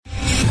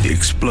The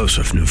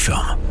explosive new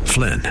film,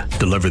 Flynn,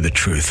 deliver the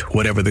truth,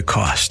 whatever the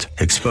cost,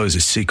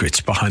 exposes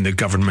secrets behind the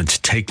government's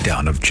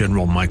takedown of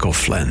General Michael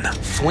Flynn.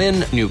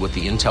 Flynn knew what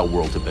the intel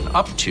world had been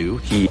up to.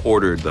 He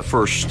ordered the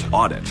first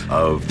audit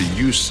of the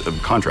use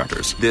of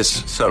contractors.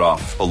 This set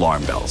off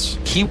alarm bells.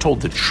 He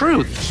told the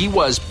truth. He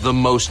was the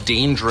most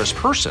dangerous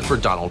person for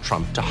Donald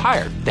Trump to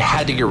hire. They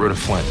had to get rid of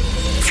Flynn.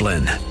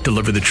 Flynn,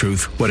 deliver the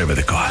truth, whatever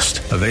the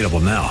cost. Available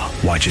now.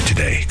 Watch it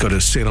today. Go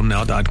to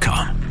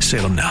salemnow.com.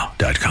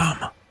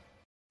 salemnow.com.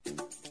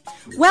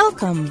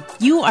 Welcome.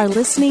 You are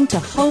listening to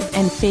Hope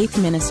and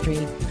Faith Ministry,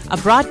 a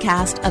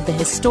broadcast of the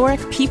historic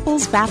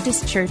People's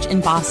Baptist Church in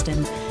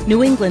Boston,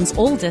 New England's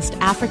oldest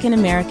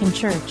African-American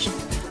church.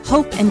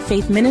 Hope and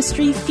Faith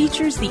Ministry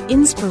features the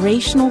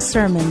inspirational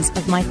sermons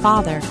of my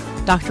father,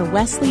 Dr.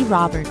 Wesley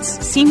Roberts,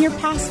 senior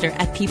pastor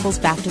at People's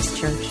Baptist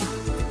Church.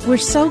 We're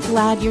so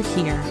glad you're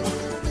here.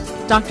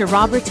 Dr.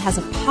 Roberts has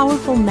a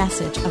powerful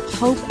message of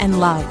hope and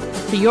love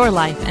for your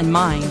life and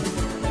mine.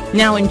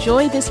 Now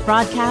enjoy this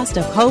broadcast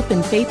of Hope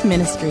and Faith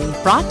Ministry,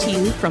 brought to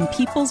you from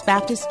People's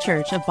Baptist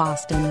Church of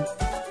Boston.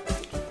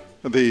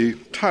 The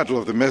title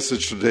of the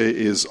message today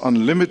is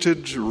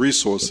Unlimited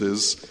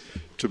Resources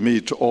to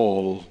Meet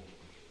All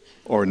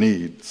Our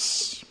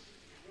Needs.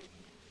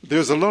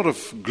 There's a lot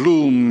of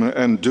gloom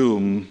and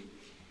doom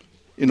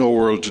in our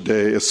world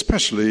today,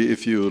 especially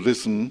if you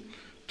listen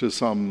to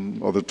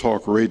some of the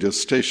talk radio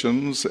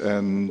stations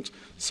and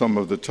some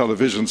of the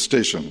television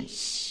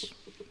stations.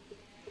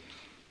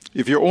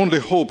 If your only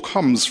hope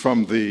comes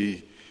from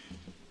the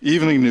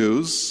evening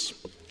news,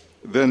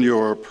 then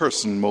you're a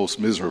person most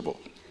miserable.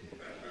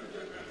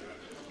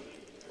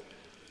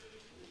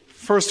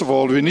 First of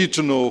all, we need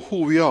to know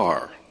who we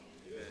are.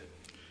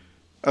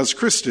 As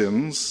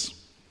Christians,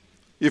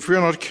 if we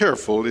are not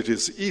careful, it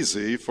is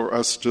easy for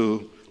us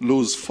to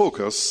lose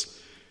focus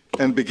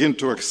and begin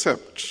to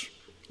accept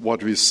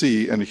what we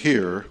see and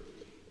hear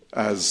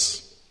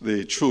as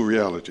the true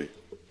reality.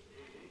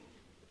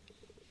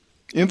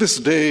 In this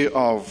day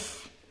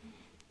of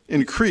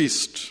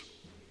increased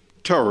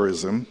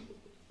terrorism,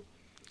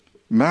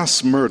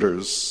 mass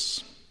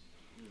murders,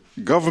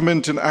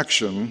 government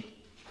inaction,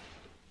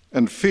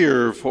 and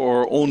fear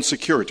for our own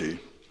security,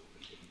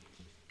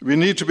 we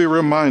need to be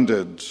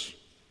reminded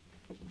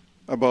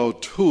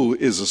about who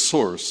is the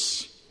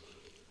source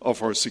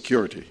of our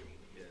security.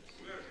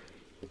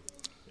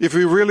 If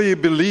we really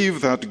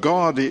believe that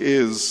God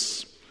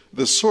is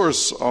the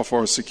source of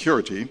our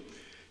security,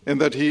 and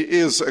that He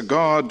is a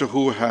God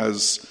who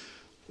has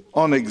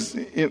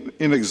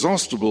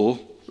inexhaustible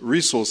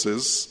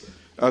resources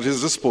at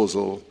His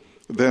disposal,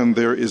 then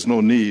there is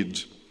no need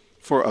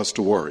for us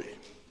to worry.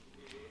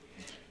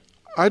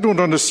 I don't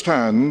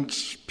understand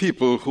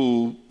people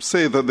who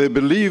say that they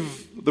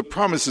believe the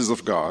promises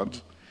of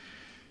God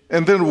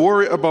and then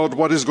worry about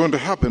what is going to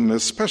happen,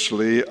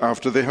 especially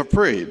after they have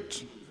prayed.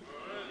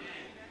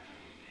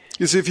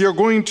 You see, if you're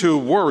going to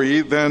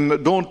worry,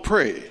 then don't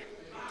pray.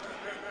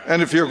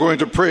 And if you're going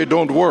to pray,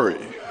 don't worry.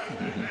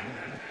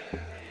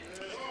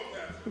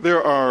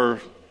 There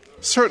are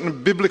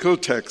certain biblical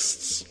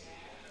texts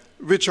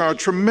which are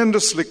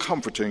tremendously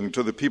comforting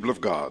to the people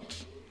of God.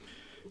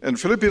 And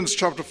Philippians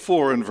chapter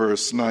 4 and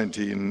verse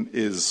 19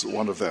 is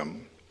one of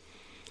them,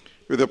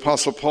 where the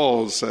Apostle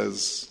Paul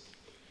says,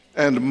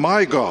 "And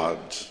my God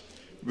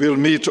will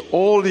meet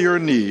all your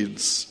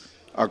needs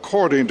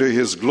according to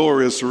His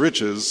glorious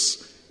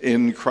riches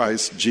in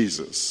Christ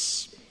Jesus."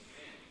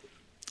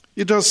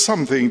 It does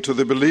something to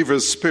the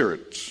believer's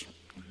spirit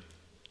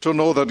to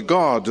know that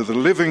God, the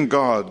living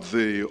God,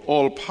 the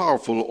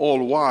all-powerful,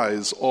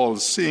 all-wise,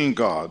 all-seeing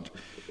God,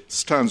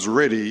 stands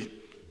ready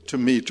to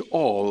meet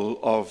all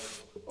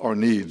of our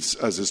needs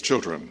as His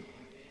children.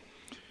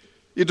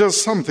 It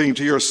does something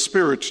to your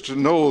spirit to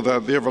know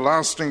that the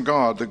everlasting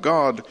God, the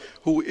God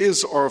who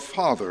is our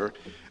Father,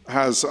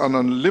 has an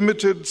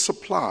unlimited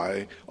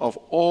supply of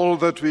all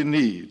that we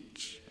need.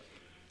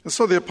 And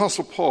so the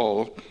Apostle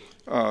Paul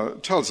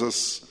tells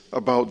us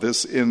about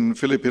this in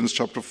Philippians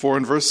chapter 4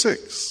 and verse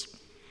 6.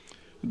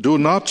 "Do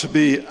not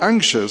be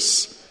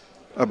anxious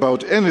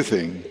about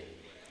anything,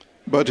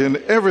 but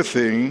in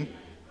everything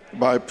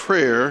by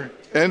prayer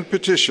and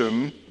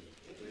petition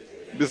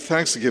with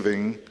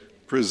thanksgiving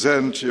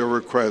present your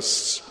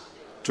requests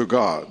to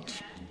God."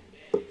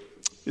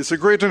 It's a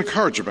great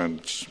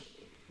encouragement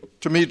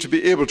to me to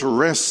be able to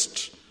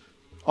rest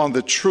on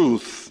the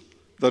truth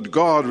that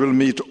God will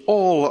meet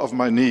all of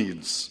my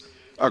needs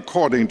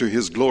according to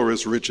His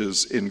glorious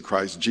riches in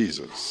Christ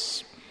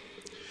Jesus.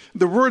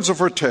 The words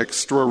of our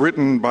text were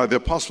written by the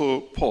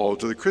Apostle Paul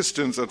to the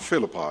Christians at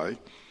Philippi.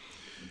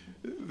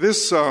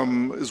 This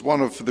is one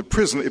of the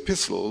prison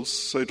epistles,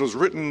 so it was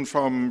written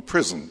from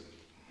prison.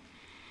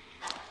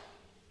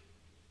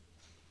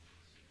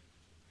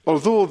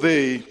 Although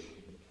they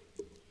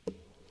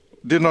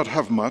did not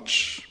have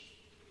much,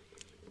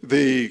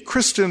 the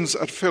Christians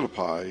at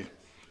Philippi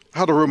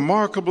had a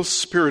remarkable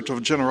spirit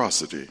of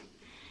generosity,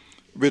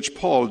 which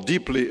Paul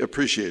deeply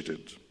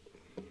appreciated.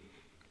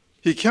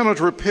 He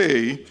cannot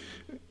repay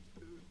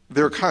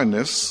their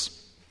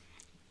kindness,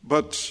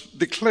 but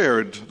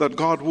declared that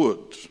God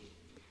would.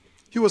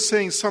 He was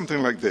saying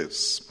something like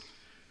this: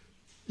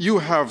 "You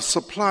have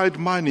supplied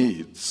my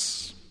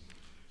needs,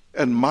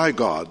 and my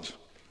God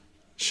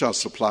shall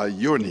supply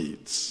your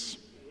needs.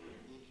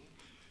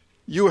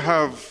 You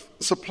have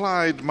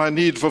supplied my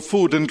need for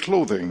food and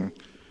clothing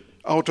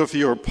out of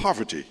your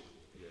poverty,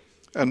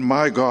 and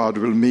my God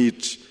will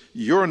meet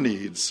your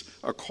needs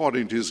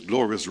according to his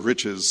glorious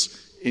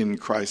riches in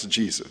Christ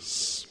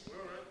Jesus."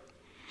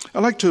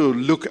 I'd like to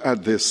look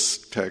at this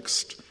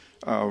text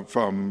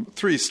from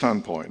three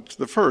standpoints.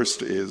 The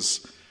first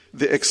is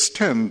the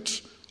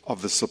extent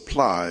of the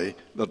supply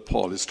that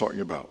Paul is talking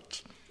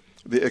about.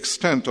 The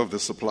extent of the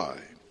supply.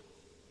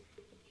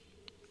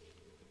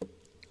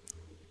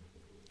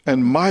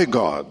 "And my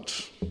God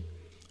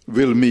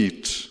will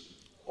meet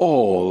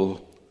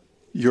all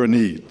your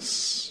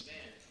needs."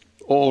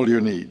 All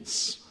your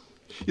needs.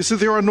 You see,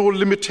 there are no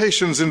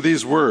limitations in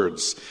these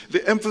words.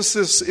 The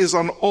emphasis is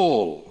on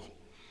all.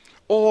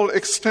 All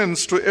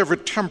extends to every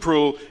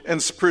temporal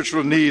and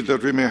spiritual need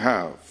that we may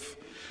have.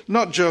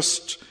 Not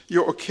just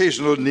your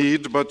occasional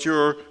need, but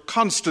your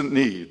constant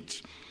need.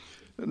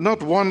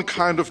 Not one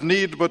kind of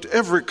need, but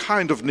every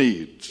kind of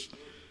need.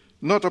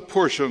 Not a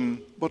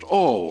portion, but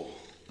all.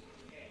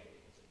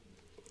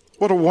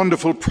 What a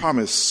wonderful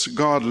promise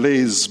God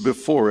lays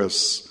before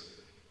us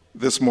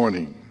this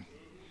morning.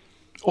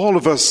 All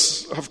of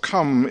us have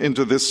come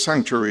into this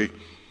sanctuary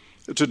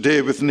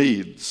today with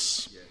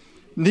needs.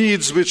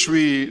 Needs which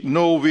we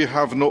know we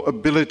have no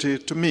ability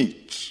to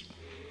meet.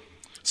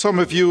 Some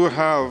of you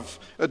have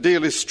a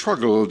daily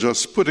struggle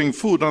just putting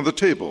food on the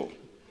table.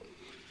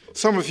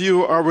 Some of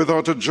you are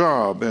without a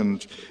job,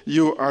 and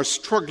you are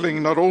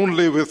struggling not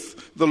only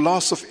with the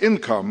loss of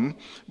income,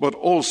 but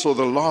also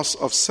the loss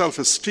of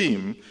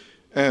self-esteem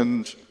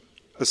and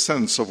a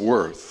sense of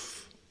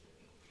worth.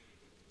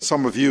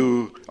 Some of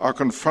you are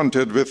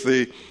confronted with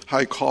the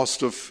high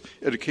cost of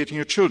educating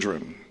your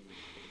children.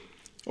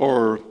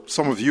 Or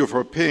some of you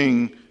are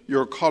paying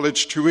your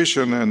college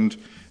tuition and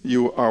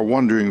you are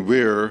wondering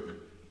where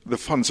the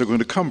funds are going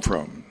to come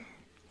from.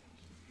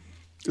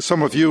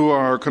 Some of you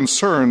are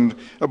concerned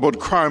about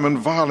crime and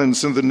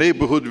violence in the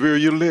neighborhood where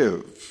you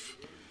live.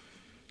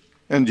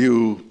 And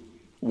you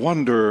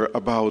wonder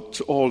about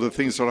all the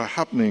things that are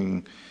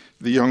happening,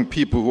 the young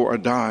people who are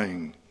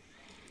dying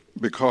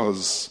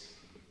because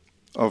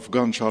of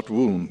gunshot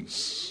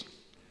wounds.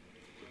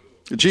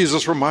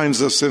 Jesus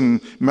reminds us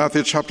in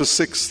Matthew chapter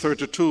 6,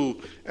 32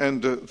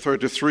 and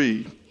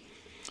 33,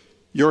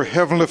 "Your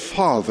heavenly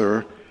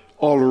Father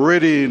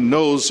already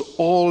knows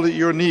all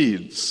your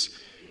needs,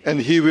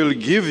 and he will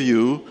give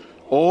you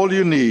all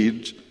you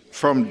need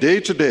from day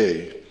to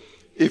day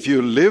if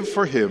you live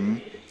for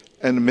him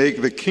and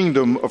make the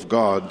kingdom of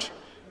God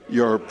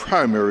your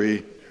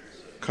primary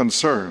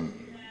concern."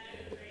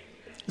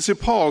 You see,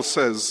 Paul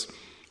says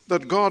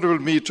that God will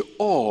meet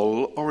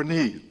all our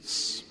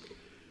needs.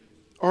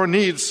 Our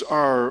needs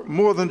are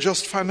more than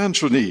just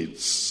financial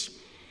needs.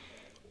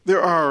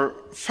 There are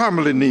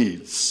family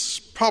needs,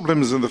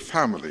 problems in the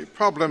family,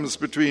 problems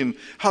between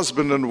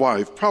husband and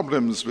wife,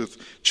 problems with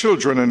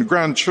children and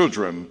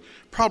grandchildren,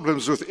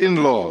 problems with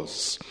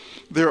in-laws.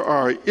 There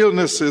are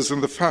illnesses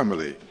in the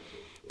family,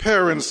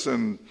 parents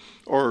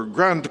or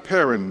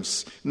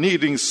grandparents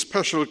needing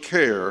special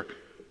care,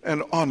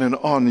 and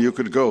on you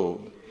could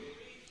go.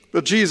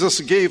 But Jesus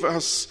gave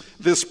us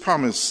this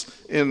promise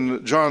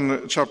in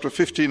John chapter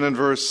 15 and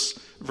verse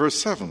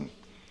 7.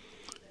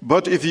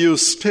 "But if you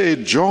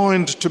stay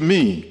joined to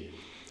me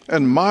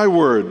and my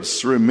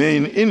words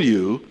remain in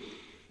you,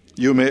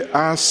 you may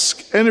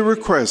ask any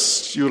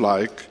request you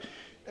like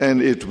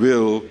and it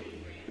will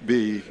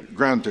be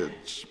granted."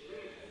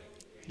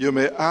 You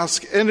may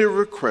ask any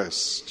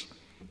request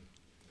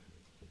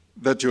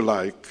that you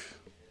like.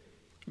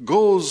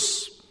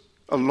 Goes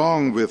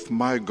along with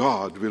 "my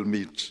God will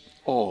meet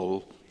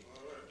all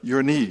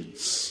your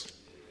needs."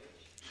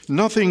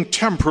 Nothing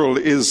temporal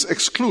is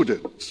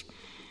excluded.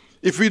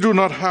 If we do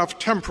not have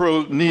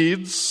temporal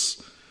needs,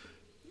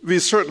 we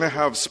certainly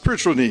have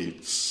spiritual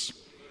needs.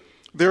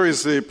 There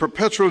is a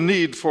perpetual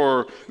need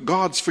for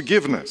God's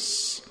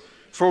forgiveness,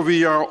 for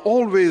we are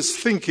always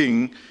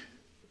thinking,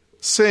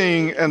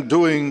 saying, and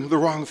doing the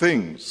wrong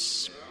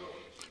things.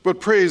 But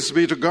praise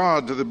be to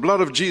God, the blood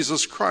of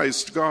Jesus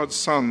Christ, God's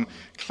Son,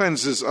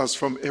 cleanses us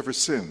from every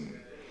sin.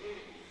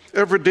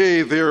 Every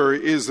day there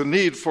is a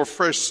need for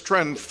fresh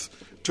strength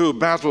to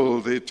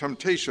battle the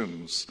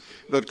temptations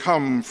that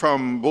come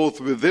from both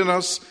within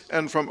us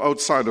and from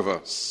outside of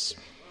us.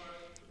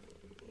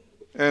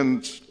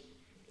 And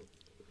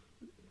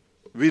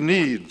we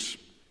need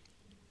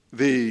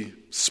the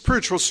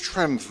spiritual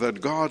strength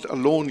that God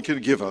alone can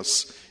give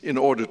us in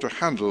order to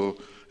handle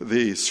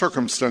the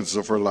circumstances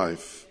of our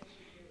life.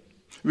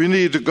 We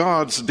need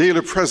God's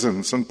daily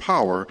presence and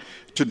power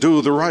to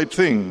do the right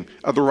thing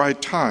at the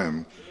right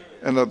time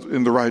and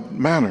in the right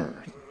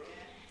manner.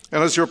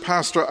 And as your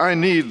pastor, I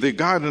need the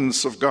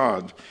guidance of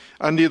God.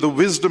 I need the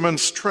wisdom and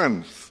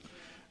strength.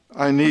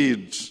 I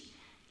need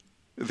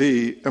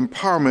the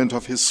empowerment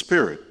of his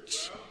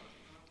Spirit.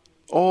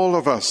 All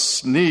of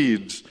us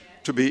need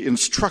to be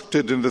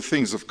instructed in the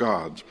things of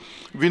God.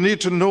 We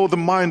need to know the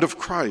mind of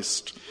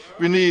Christ.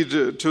 We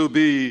need to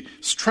be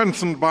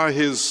strengthened by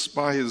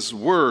his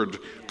word,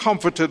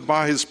 comforted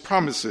by his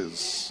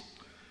promises.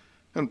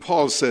 And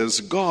Paul says,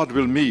 God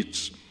will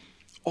meet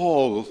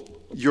all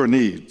your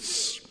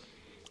needs.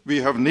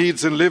 We have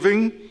needs in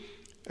living,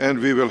 and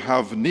we will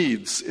have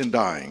needs in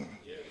dying.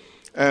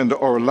 And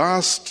our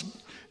last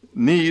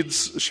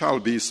needs shall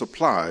be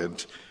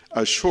supplied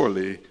as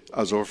surely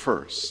as our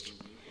first.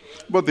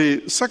 But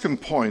the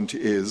second point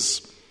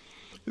is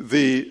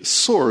the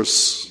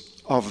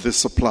source of the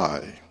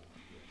supply.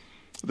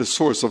 The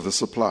source of the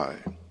supply.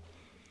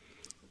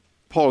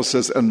 Paul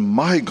says, and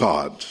my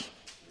God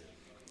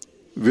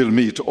will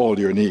meet all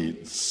your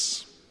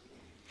needs.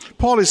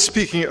 Paul is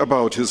speaking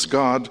about his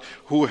God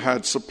who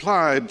had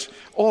supplied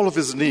all of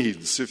his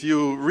needs. If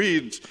you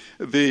read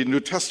the New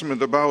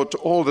Testament about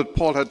all that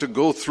Paul had to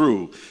go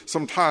through,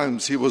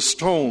 sometimes he was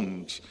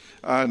stoned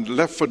and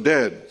left for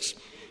dead.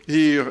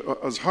 He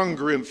was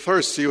hungry and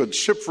thirsty, had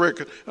shipwreck,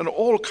 and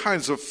all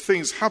kinds of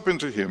things happened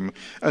to him.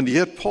 And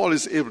yet Paul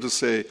is able to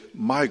say,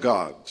 my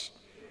God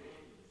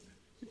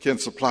can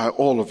supply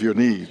all of your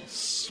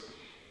needs.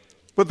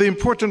 But the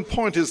important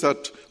point is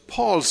that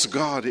Paul's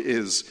God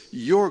is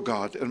your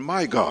God and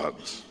my God.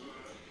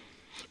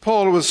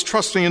 Paul was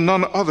trusting in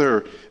none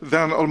other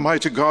than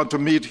Almighty God to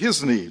meet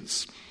his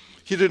needs.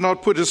 He did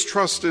not put his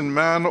trust in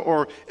man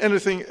or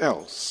anything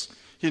else.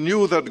 He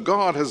knew that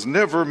God has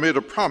never made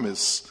a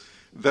promise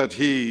that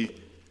he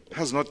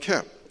has not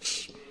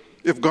kept.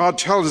 If God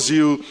tells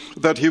you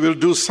that he will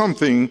do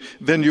something,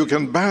 then you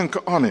can bank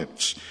on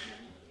it.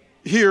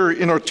 Here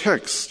in our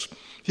text,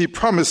 he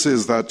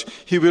promises that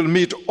he will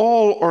meet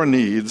all our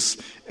needs,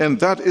 and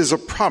that is a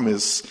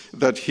promise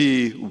that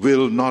he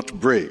will not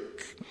break.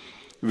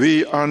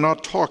 We are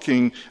not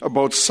talking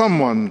about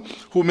someone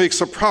who makes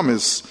a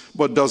promise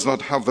but does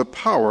not have the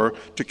power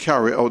to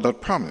carry out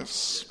that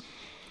promise.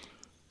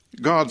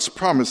 God's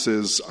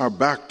promises are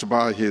backed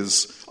by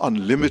his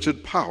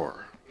unlimited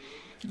power.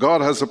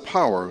 God has the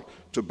power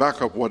to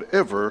back up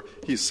whatever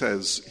he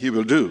says he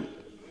will do.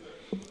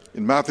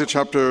 In Matthew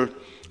chapter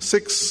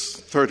 6,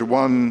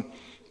 31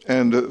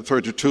 and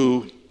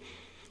 32,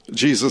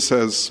 Jesus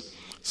says,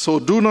 so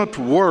do not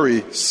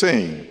worry,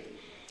 saying,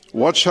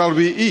 what shall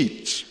we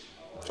eat?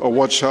 Or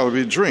what shall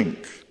we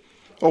drink?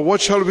 Or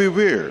what shall we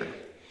wear?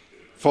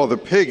 For the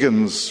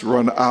pagans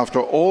run after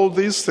all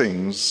these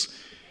things,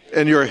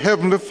 and your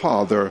heavenly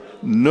Father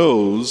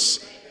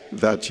knows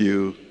that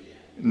you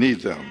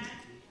need them.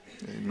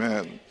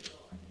 Amen.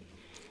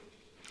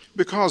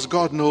 Because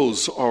God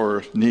knows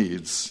our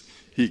needs,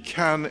 he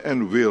can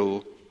and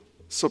will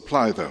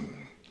supply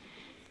them.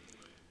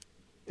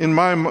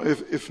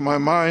 If my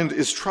mind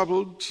is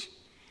troubled,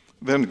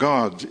 then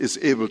God is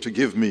able to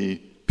give me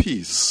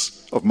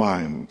peace of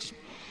mind.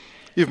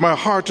 If my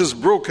heart is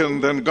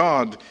broken, then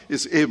God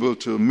is able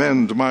to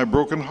mend my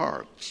broken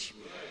heart.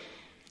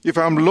 If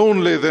I'm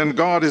lonely, then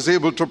God is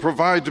able to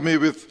provide me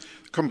with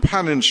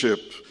companionship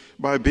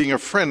by being a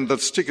friend that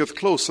sticketh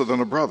closer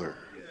than a brother.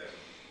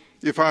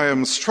 If I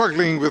am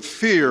struggling with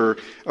fear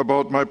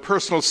about my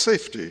personal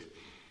safety,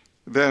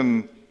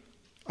 then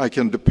I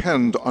can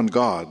depend on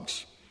God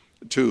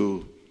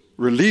to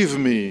relieve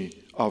me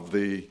of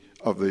the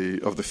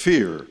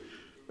fear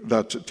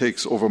that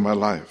takes over my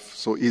life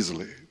so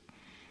easily.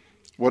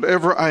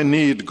 Whatever I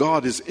need,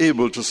 God is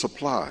able to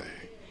supply.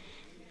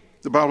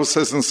 The Bible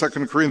says in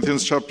 2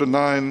 Corinthians chapter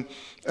 9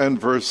 and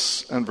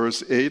verse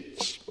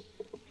 8,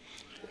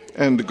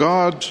 and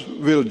God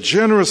will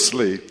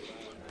generously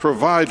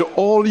provide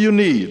all you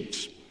need.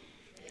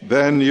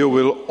 Then you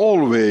will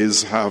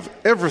always have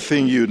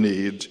everything you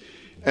need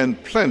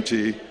and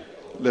plenty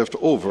left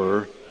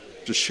over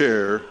to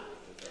share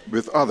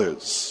with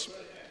others.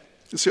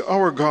 You see,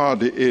 our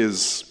God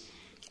is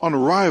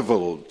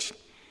unrivaled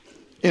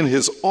in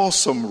his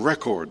awesome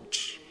record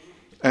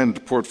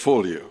and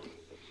portfolio.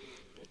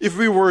 If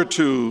we were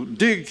to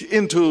dig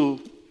into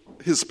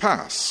his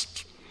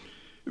past,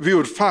 we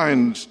would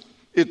find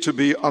it to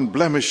be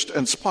unblemished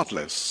and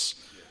spotless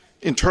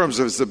in terms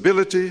of his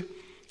ability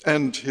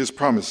and his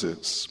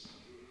promises.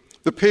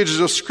 The pages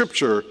of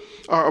Scripture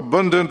are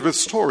abundant with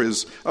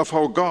stories of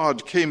how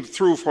God came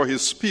through for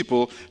his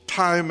people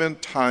time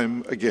and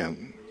time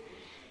again.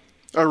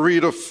 I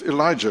read of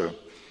Elijah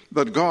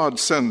that God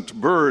sent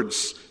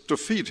birds to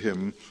feed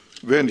him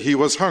when he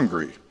was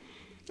hungry.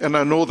 And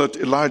I know that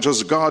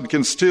Elijah's God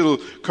can still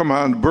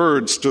command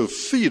birds to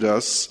feed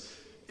us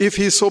if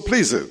he so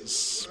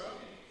pleases.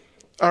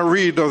 I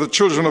read of the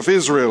children of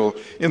Israel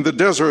in the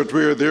desert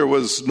where there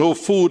was no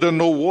food and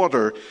no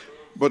water,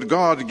 but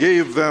God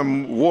gave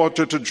them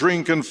water to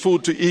drink and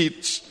food to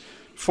eat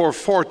for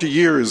 40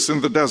 years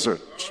in the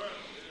desert.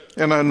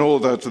 And I know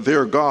that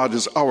their God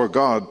is our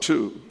God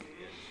too.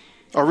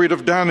 I read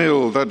of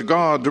Daniel that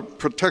God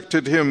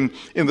protected him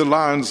in the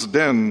lion's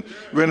den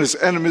when his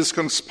enemies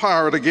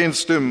conspired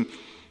against him.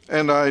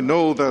 And I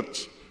know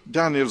that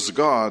Daniel's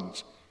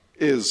God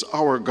is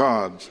our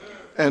God,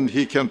 and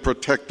he can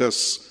protect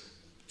us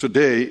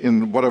today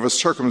in whatever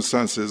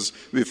circumstances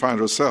we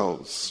find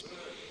ourselves.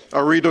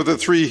 I read of the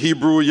 3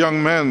 Hebrew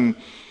young men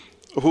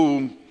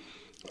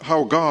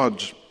how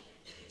God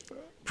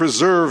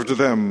preserved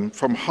them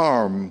from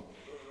harm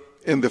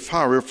in the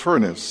fiery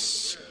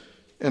furnace.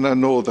 And I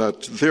know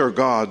that their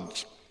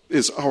God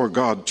is our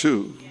God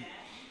too.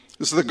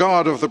 It's the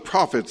God of the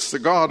prophets, the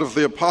God of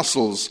the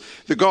apostles,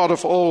 the God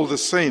of all the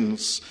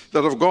saints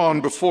that have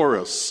gone before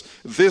us.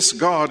 This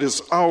God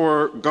is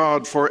our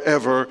God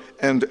forever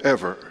and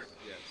ever.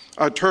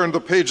 I turn the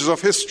pages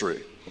of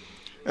history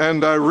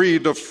and I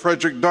read of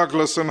Frederick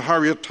Douglass and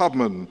Harriet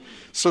Tubman,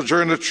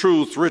 Sojourner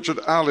Truth, Richard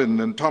Allen,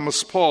 and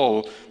Thomas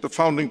Paul, the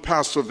founding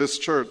pastor of this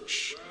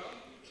church.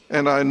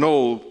 And I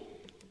know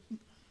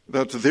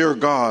that their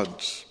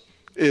God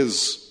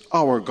is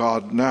our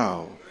God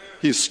now.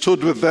 He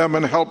stood with them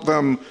and helped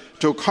them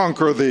to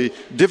conquer the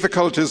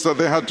difficulties that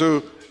they had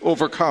to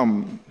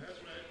overcome.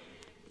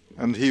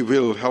 And He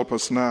will help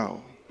us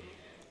now.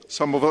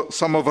 Some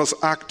of us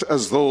act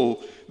as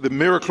though the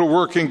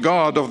miracle-working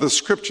God of the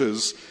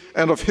Scriptures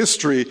and of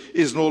history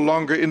is no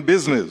longer in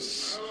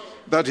business,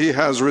 that He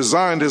has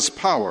resigned His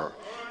power,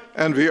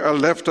 and we are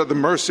left at the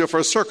mercy of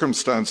our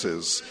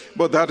circumstances.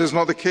 But that is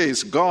not the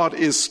case. God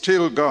is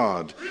still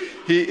God.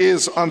 He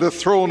is on the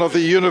throne of the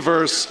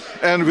universe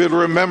and will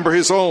remember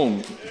His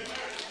own.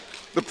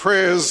 The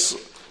prayers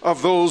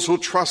of those who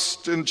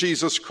trust in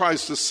Jesus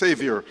Christ as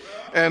Savior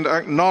and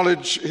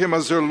acknowledge Him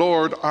as their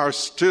Lord are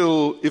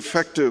still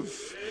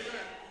effective.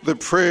 The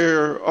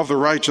prayer of the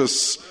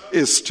righteous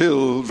is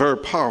still very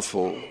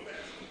powerful.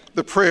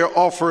 The prayer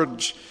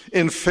offered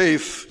in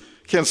faith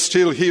can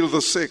still heal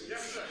the sick.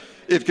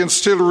 It can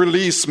still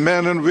release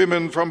men and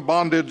women from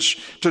bondage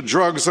to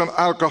drugs and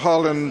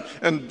alcohol and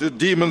the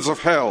demons of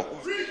hell.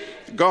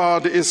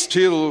 God is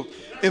still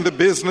in the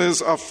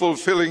business of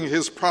fulfilling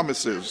His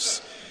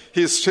promises.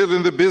 He is still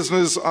in the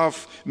business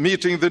of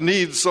meeting the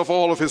needs of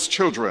all of His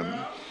children.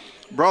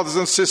 Brothers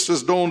and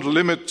sisters, don't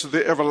limit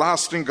the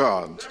everlasting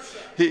God.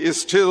 He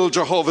is still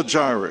Jehovah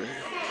Jireh,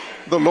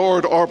 the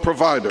Lord our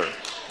provider.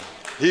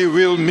 He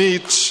will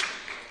meet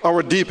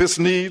our deepest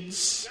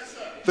needs.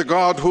 The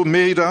God who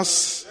made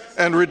us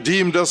and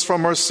redeemed us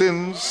from our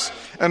sins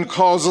and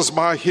calls us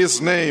by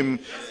His name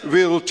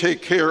will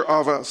take care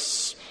of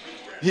us.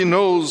 He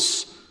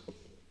knows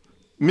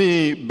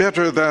me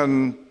better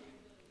than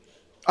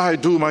I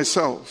do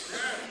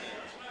myself.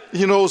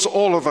 He knows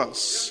all of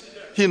us.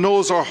 He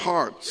knows our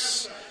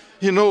hearts.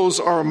 He knows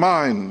our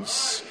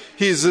minds.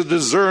 He's a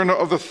discerner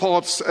of the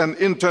thoughts and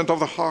intent of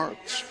the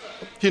heart.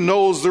 He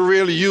knows the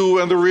real you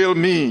and the real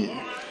me.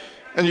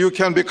 And you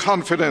can be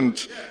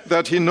confident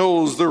that He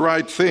knows the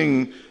right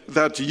thing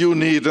that you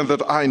need and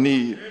that I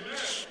need.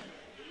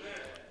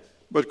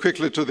 But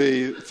quickly to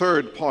the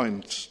third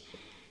point.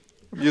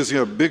 I'm using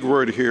a big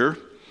word here.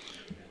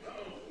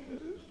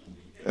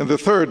 And the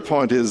third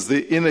point is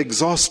the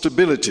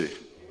inexhaustibility.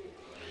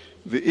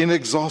 The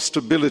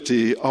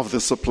inexhaustibility of the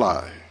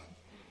supply.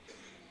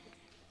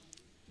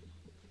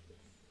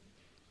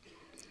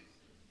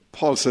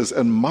 Paul says,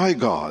 and my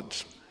God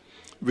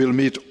will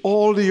meet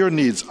all your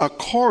needs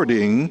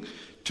according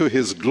to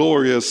His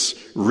glorious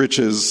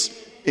riches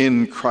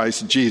in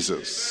Christ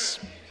Jesus.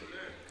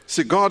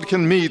 See, God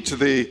can meet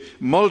the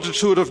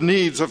multitude of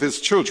needs of His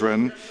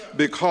children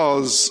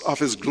because of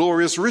His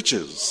glorious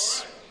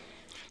riches.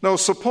 Now,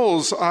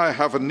 suppose I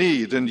have a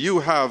need and you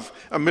have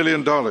 $1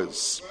 million.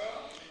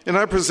 And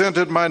I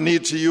presented my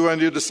need to you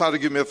and you decided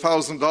to give me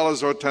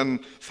 $1,000 or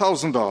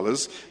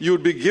 $10,000. You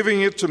would be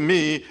giving it to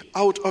me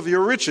out of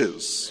your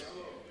riches.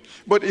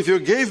 But if you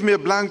gave me a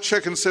blank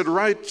check and said,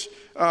 write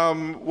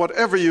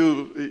whatever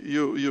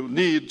you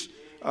need,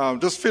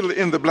 just fill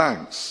in the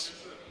blanks,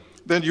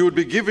 then you would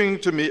be giving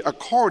to me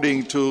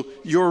according to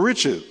your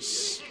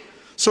riches.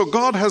 So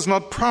God has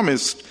not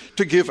promised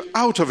to give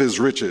out of His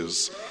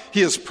riches.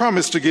 He has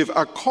promised to give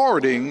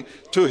according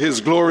to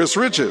His glorious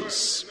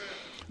riches.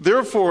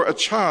 Therefore, a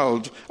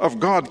child of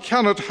God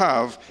cannot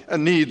have a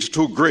need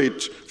too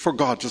great for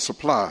God to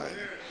supply.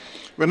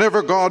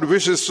 Whenever God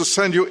wishes to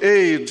send you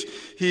aid,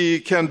 He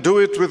can do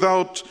it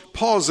without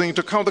pausing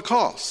to count the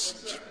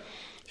cost.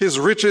 His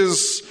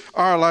riches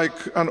are like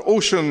an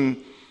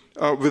ocean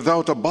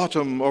without a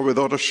bottom or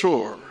without a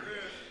shore.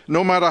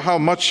 No matter how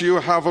much you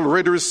have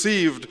already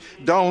received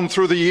down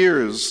through the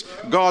years,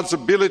 God's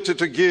ability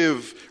to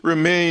give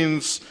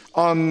remains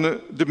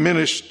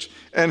undiminished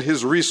and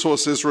His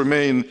resources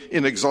remain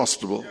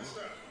inexhaustible.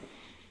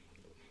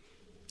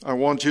 I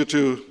want you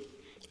to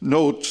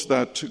note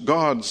that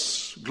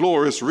God's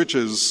glorious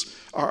riches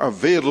are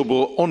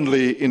available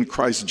only in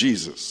Christ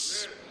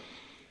Jesus.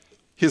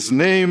 His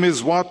name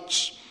is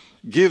what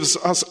gives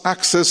us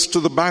access to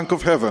the bank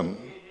of heaven.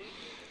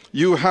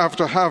 You have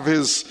to have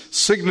His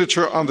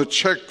signature on the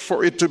check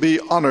for it to be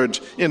honored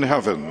in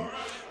heaven.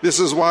 This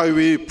is why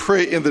we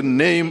pray in the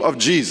name of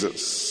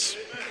Jesus.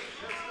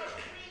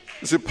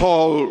 You see,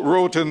 Paul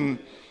wrote in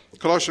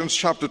Colossians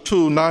chapter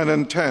 2, 9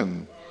 and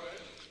 10,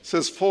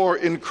 says, for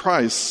in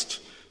Christ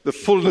the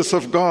fullness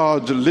of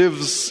God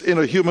lives in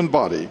a human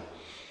body,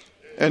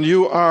 and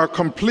you are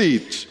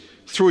complete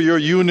through your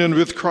union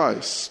with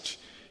Christ.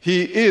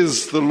 He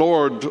is the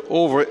Lord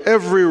over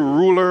every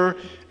ruler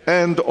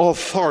and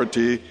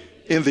authority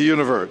in the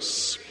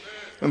universe.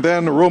 And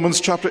then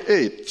Romans chapter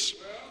 8,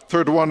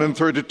 31 and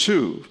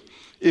 32.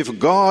 If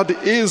God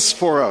is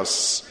for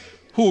us,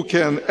 who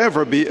can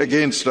ever be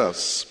against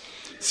us?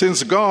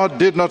 Since God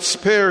did not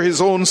spare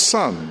his own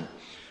Son,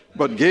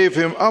 but gave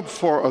him up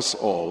for us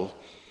all,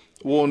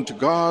 won't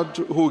God,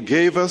 who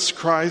gave us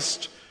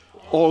Christ,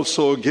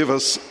 also give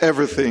us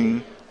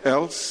everything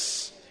else?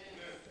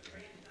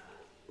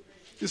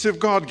 You see, if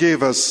God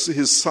gave us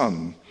his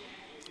Son,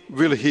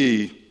 will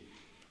he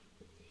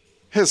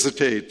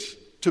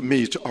hesitate to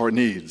meet our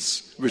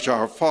needs, which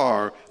are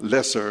far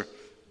lesser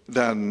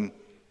than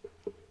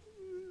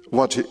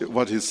what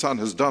his Son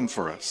has done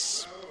for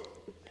us?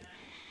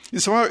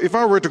 So if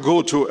I were to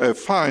go to a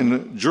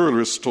fine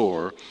jewelry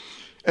store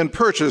and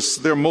purchase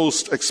their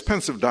most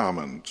expensive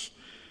diamond,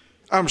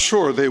 I'm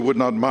sure they would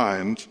not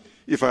mind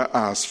if I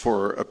asked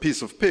for a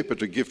piece of paper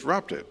to gift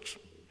wrap it.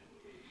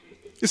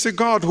 You see,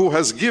 God, who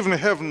has given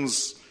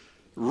heaven's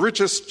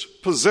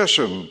richest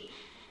possession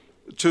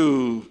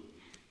to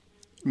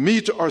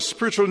meet our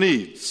spiritual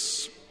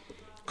needs,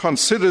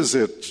 considers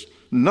it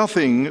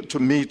nothing to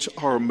meet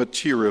our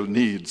material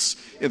needs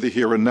in the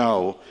here and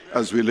now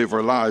as we live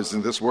our lives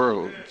in this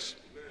world.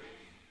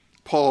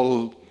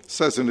 Paul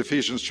says in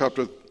Ephesians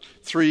chapter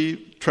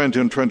 3, 20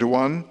 and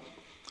 21,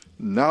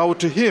 now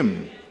to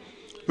him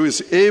who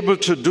is able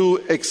to do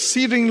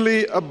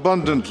exceedingly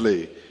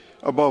abundantly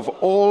above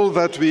all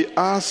that we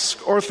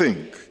ask or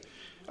think,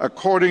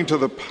 according to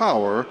the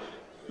power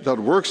that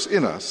works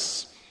in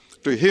us,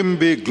 to him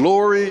be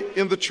glory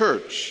in the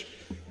church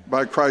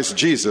by Christ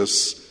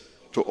Jesus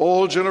to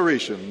all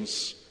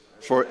generations,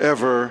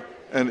 forever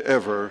and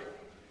ever.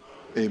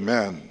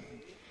 Amen.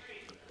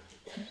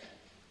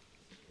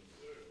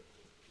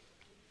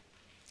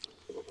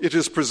 It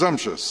is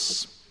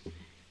presumptuous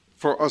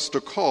for us to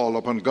call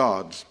upon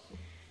God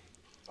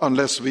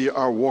unless we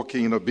are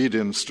walking in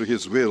obedience to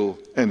his will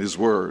and his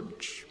word.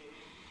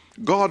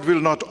 God will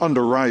not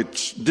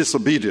underwrite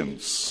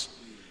disobedience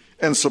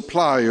and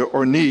supply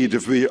our need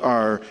if we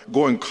are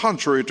going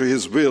contrary to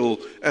his will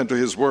and to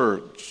his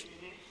word.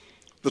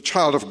 The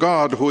child of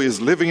God who is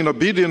living in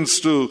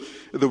obedience to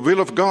the will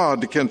of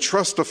God can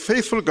trust a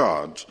faithful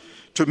God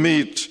to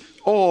meet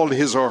all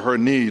his or her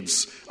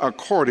needs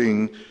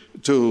according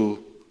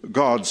to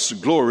God's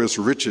glorious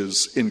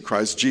riches in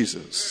Christ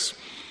Jesus.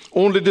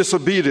 Only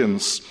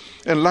disobedience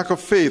and lack of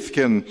faith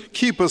can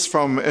keep us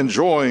from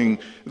enjoying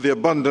the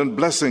abundant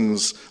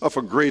blessings of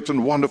a great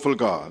and wonderful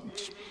God.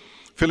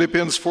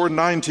 Philippians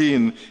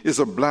 4:19 is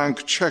a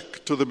blank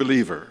check to the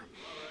believer.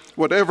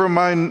 Whatever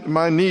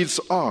my needs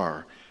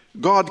are,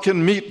 God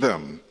can meet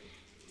them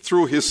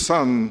through his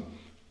Son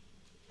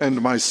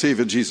and my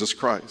Savior Jesus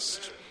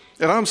Christ.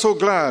 And I'm so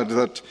glad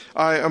that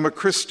I am a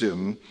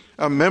Christian,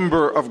 a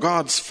member of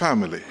God's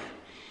family.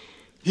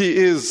 He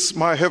is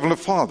my Heavenly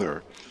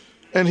Father,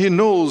 and he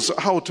knows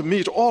how to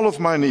meet all of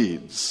my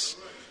needs.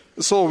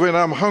 So when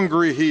I'm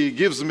hungry, he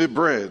gives me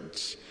bread.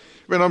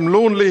 When I'm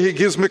lonely, he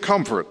gives me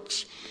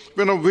comfort.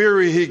 When I'm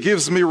weary, he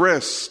gives me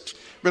rest.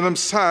 When I'm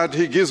sad,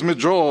 he gives me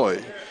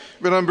joy.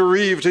 When I'm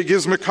bereaved, he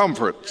gives me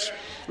comfort.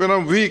 When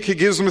I'm weak, he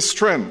gives me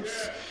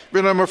strength.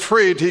 When I'm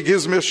afraid, he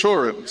gives me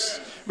assurance.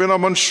 When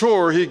I'm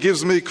unsure, he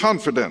gives me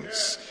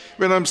confidence.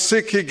 When I'm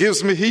sick, he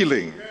gives me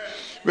healing.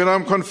 When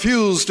I'm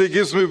confused, he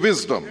gives me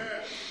wisdom.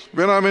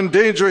 When I'm in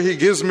danger, he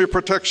gives me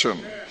protection.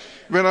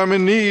 When I'm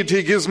in need,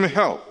 he gives me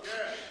help.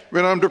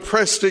 When I'm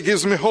depressed, he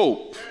gives me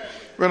hope.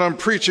 When I'm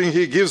preaching,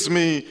 he gives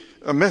me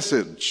a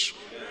message.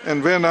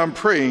 And when I'm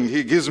praying,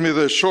 he gives me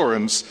the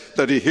assurance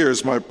that he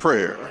hears my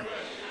prayer.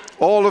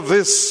 All of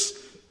this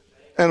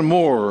and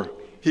more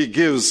he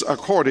gives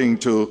according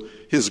to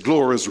his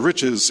glorious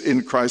riches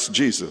in Christ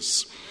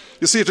Jesus.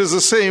 You see, it is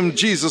the same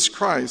Jesus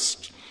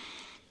Christ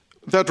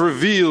that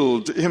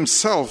revealed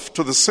himself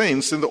to the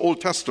saints in the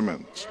Old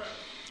Testament.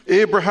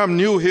 Abraham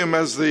knew him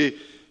as the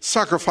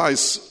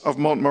sacrifice of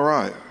Mount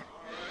Moriah.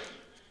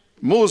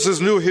 Moses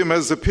knew him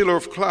as the pillar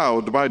of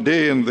cloud by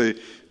day and the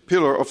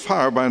pillar of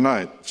fire by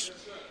night.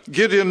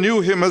 Gideon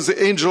knew him as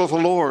the angel of the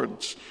Lord.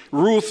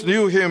 Ruth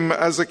knew him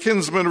as a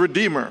kinsman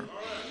redeemer.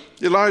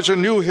 Elijah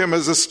knew him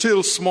as a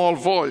still small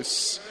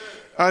voice.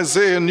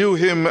 Isaiah knew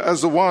him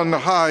as the one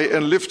high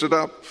and lifted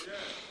up.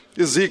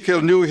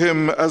 Ezekiel knew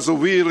him as a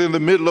wheel in the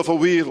middle of a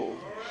wheel.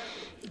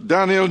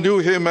 Daniel knew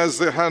him as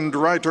the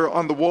handwriter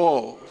on the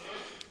wall.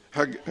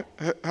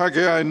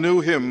 Haggai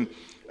knew him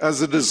as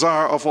the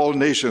desire of all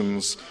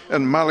nations.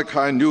 And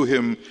Malachi knew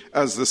him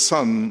as the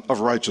Son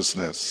of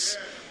righteousness.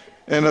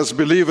 And as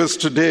believers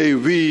today,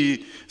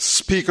 we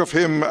speak of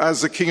him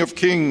as the King of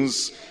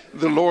Kings,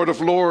 the Lord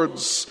of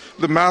Lords,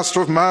 the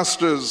Master of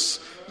Masters,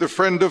 the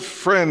Friend of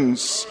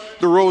Friends,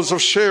 the Rose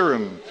of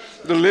Sharon,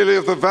 the Lily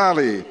of the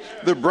Valley,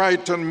 the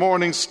bright and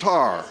morning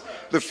star,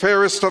 the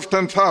fairest of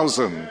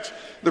 10,000,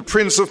 the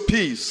Prince of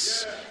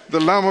Peace, the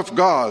Lamb of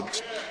God,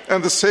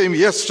 and the same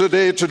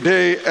yesterday,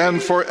 today,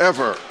 and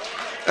forever.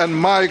 And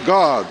my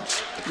God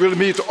will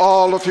meet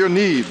all of your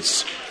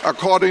needs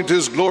according to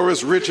his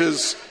glorious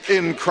riches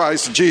in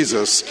Christ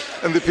Jesus.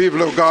 And the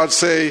people of God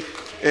say,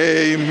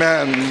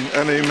 amen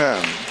and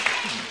amen.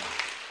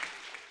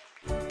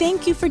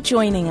 Thank you for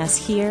joining us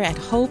here at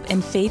Hope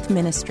and Faith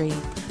Ministry,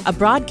 a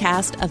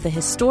broadcast of the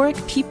historic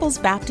People's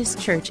Baptist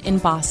Church in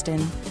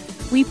Boston.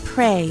 We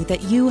pray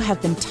that you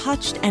have been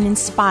touched and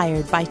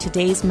inspired by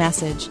today's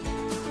message.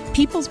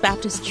 People's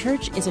Baptist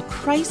Church is a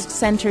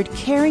Christ-centered,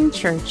 caring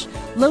church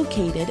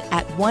located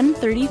at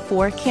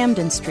 134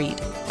 Camden Street,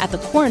 at the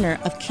corner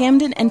of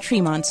Camden and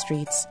Tremont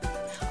Streets.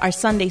 Our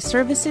Sunday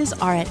services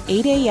are at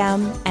 8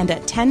 a.m. and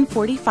at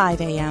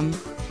 10:45 a.m.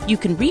 You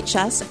can reach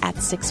us at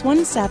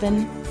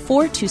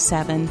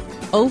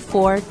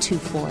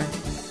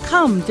 617-427-0424.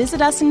 Come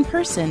visit us in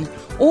person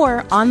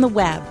or on the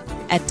web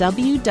at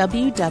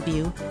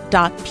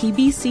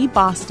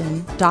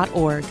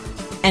www.pbcboston.org.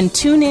 And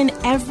tune in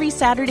every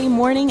Saturday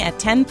morning at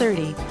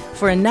 10:30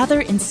 for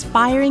another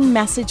inspiring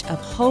message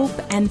of hope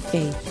and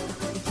faith.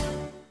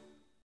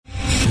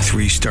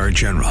 3-star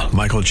General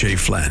Michael J.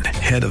 Flynn,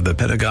 head of the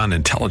Pentagon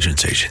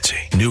Intelligence Agency,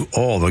 knew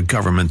all the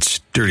government's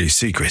dirty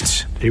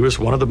secrets. He was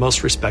one of the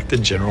most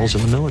respected generals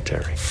in the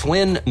military.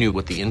 Flynn knew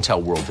what the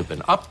intel world had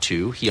been up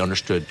to. He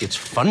understood its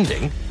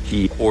funding.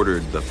 He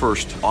ordered the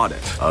first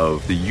audit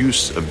of the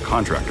use of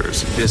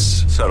contractors.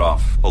 This set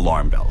off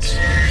alarm bells.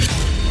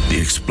 The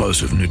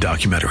explosive new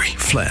documentary,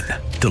 Flynn,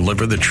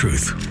 Deliver the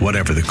Truth,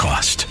 Whatever the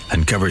Cost,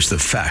 uncovers the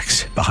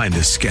facts behind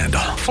this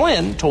scandal.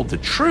 Flynn told the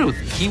truth.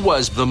 He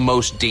was the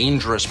most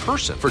dangerous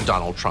person for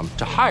Donald Trump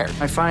to hire.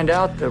 I find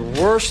out the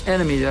worst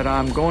enemy that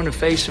I'm going to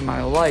face in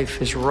my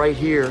life is right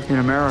here in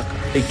America.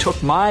 They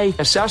took my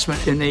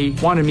assessment and they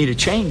wanted me to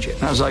change it.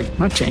 And I was like, I'm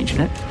not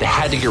changing it. They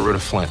had to get rid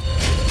of Flynn.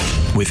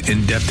 With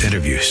in-depth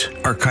interviews,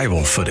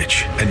 archival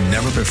footage, and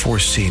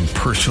never-before-seen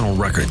personal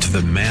records of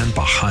the man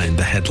behind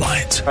the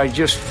headlines. I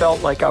just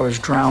felt like I was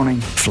drowning.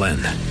 Flynn,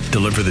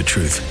 Deliver the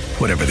Truth,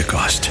 Whatever the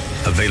Cost.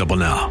 Available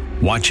now.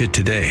 Watch it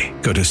today.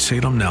 Go to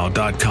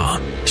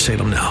salemnow.com.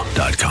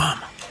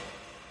 salemnow.com.